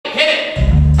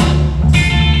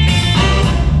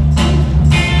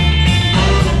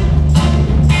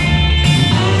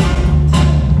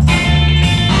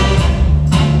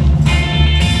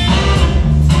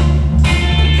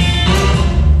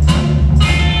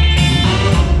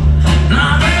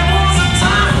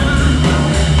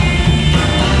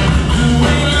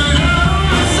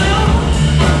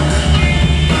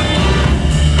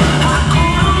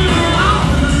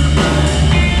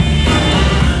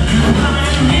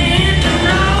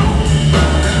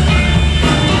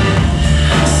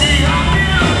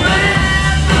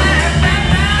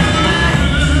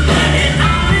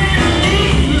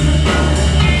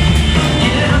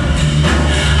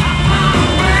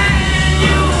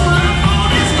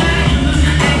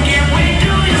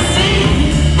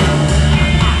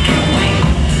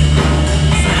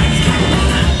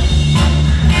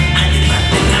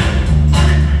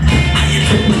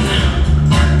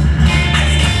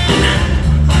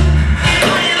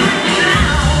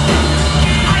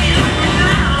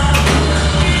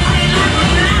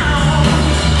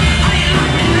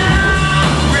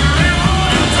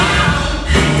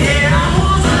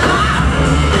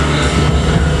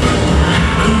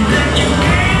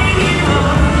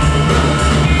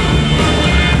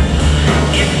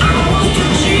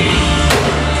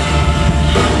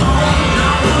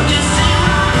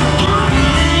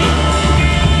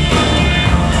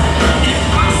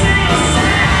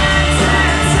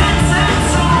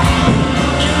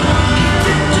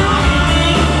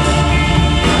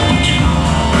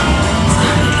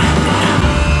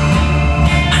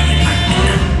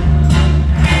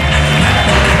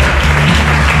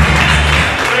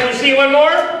one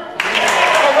more?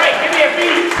 All right, give me a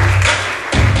beat.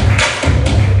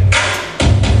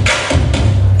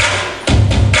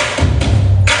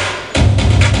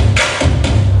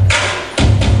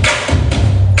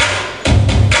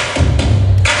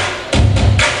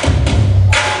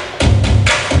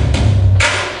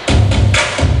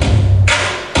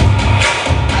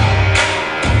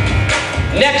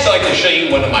 Next, I'd like to show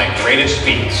you one of my greatest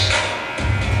feats.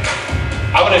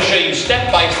 I'm going to show you step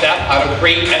by step how to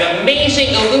create an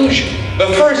amazing illusion.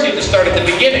 But first, you have to start at the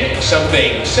beginning,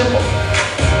 something simple.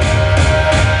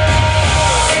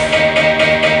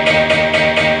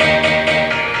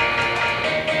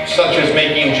 Such as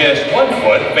making just 1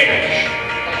 foot vanish.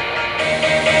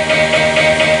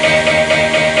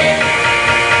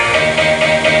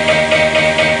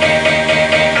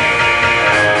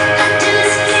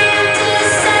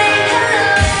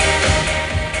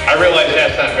 I realize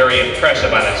that's not very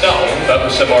impressive on its own, but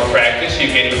with some more practice you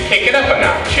can kick it up a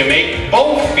notch and make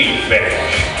both feet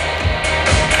vanish.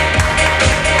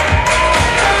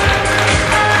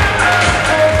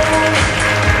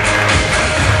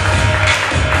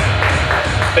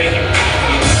 Thank you.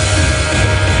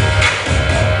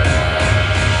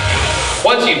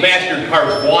 Once you've mastered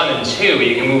parts 1 and 2,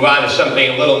 you can move on to something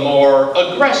a little more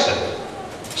aggressive,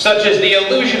 such as the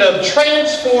illusion of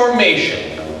transformation.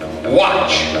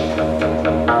 Watch.